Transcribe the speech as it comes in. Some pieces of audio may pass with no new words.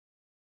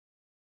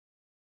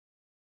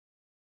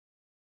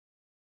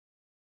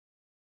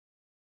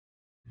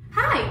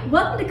Hi,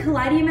 welcome to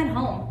Kaleideum at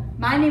Home.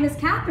 My name is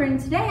Catherine, and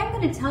today I'm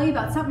going to tell you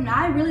about something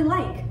I really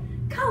like,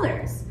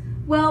 colors.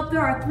 Well,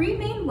 there are three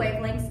main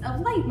wavelengths of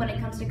light when it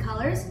comes to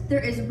colors.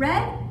 There is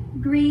red,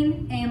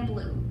 green, and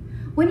blue.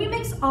 When you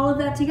mix all of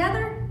that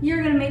together,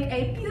 you're going to make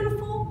a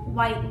beautiful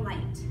white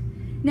light.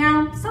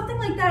 Now, something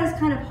like that is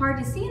kind of hard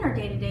to see in our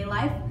day-to-day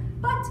life,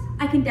 but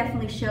I can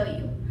definitely show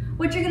you.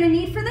 What you're going to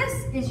need for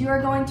this is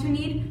you're going to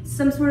need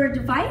some sort of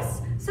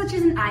device, such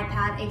as an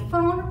iPad, a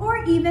phone,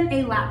 or even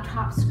a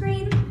laptop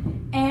screen,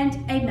 and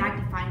a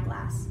magnifying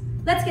glass.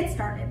 Let's get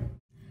started.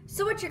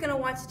 So what you're going to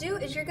want to do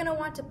is you're going to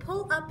want to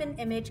pull up an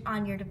image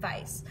on your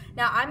device.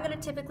 Now I'm going to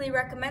typically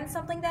recommend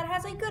something that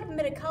has a good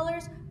bit of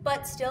colors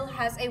but still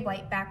has a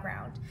white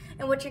background.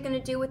 And what you're going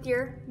to do with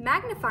your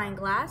magnifying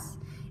glass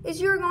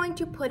is you're going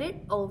to put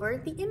it over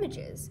the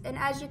images. And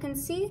as you can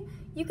see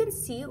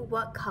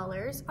what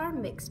colors are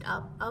mixed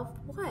up of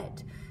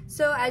what.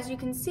 So as you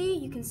can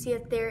see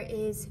that there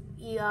is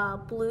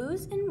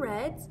blues and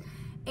reds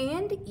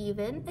and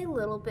even a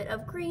little bit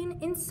of green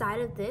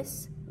inside of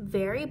this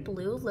very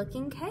blue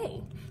looking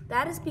K.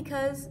 That is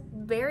because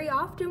very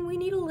often we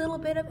need a little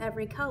bit of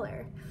every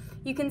color.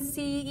 You can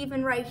see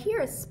even right here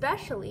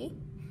especially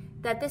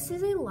that this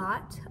is a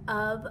lot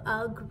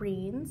of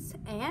greens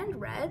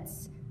and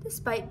reds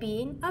despite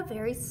being a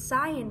very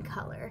cyan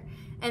color.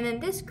 And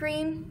then this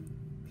green,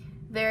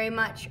 very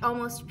much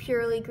almost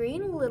purely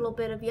green, a little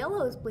bit of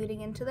yellow is bleeding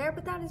into there,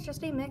 but that is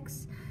just a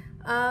mix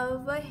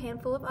of a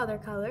handful of other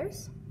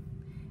colors.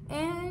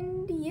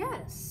 And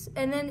yes,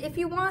 and then if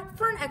you want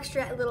for an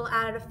extra little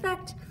added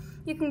effect,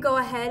 you can go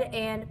ahead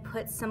and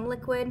put some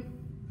liquid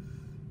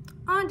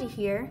onto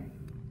here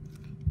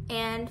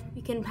and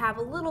you can have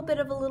a little bit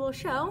of a little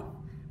show,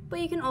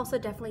 but you can also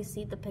definitely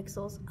see the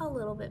pixels a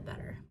little bit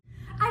better.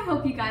 I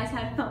hope you guys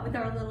had fun with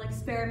our little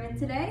experiment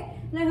today,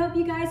 and I hope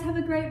you guys have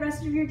a great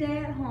rest of your day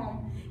at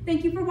home.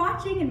 Thank you for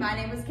watching, and my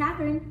name was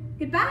Catherine.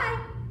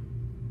 Goodbye!